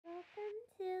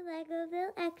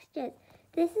Extras.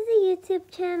 This is a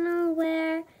YouTube channel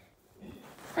where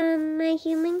my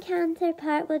human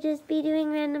counterpart will just be doing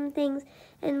random things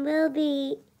and we'll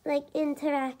be like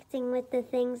interacting with the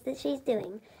things that she's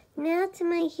doing. Now to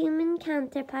my human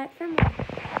counterpart from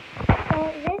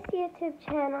So this YouTube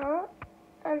channel,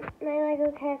 my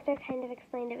Lego character kind of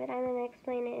explained it, but I'm going to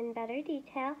explain it in better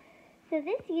detail. So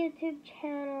this YouTube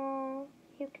channel,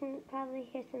 you can probably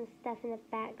hear some stuff in the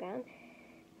background.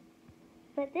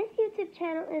 But this YouTube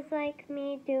channel is like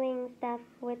me doing stuff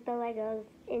with the Legos,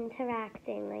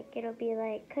 interacting. Like it'll be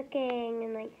like cooking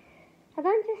and like a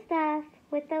bunch of stuff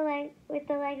with the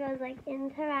Legos, like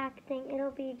interacting.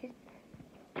 It'll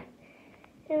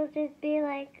just be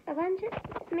like a bunch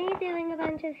of me doing a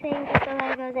bunch of things with the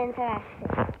Legos interacting.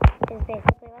 Is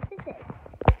basically what this is.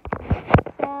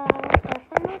 So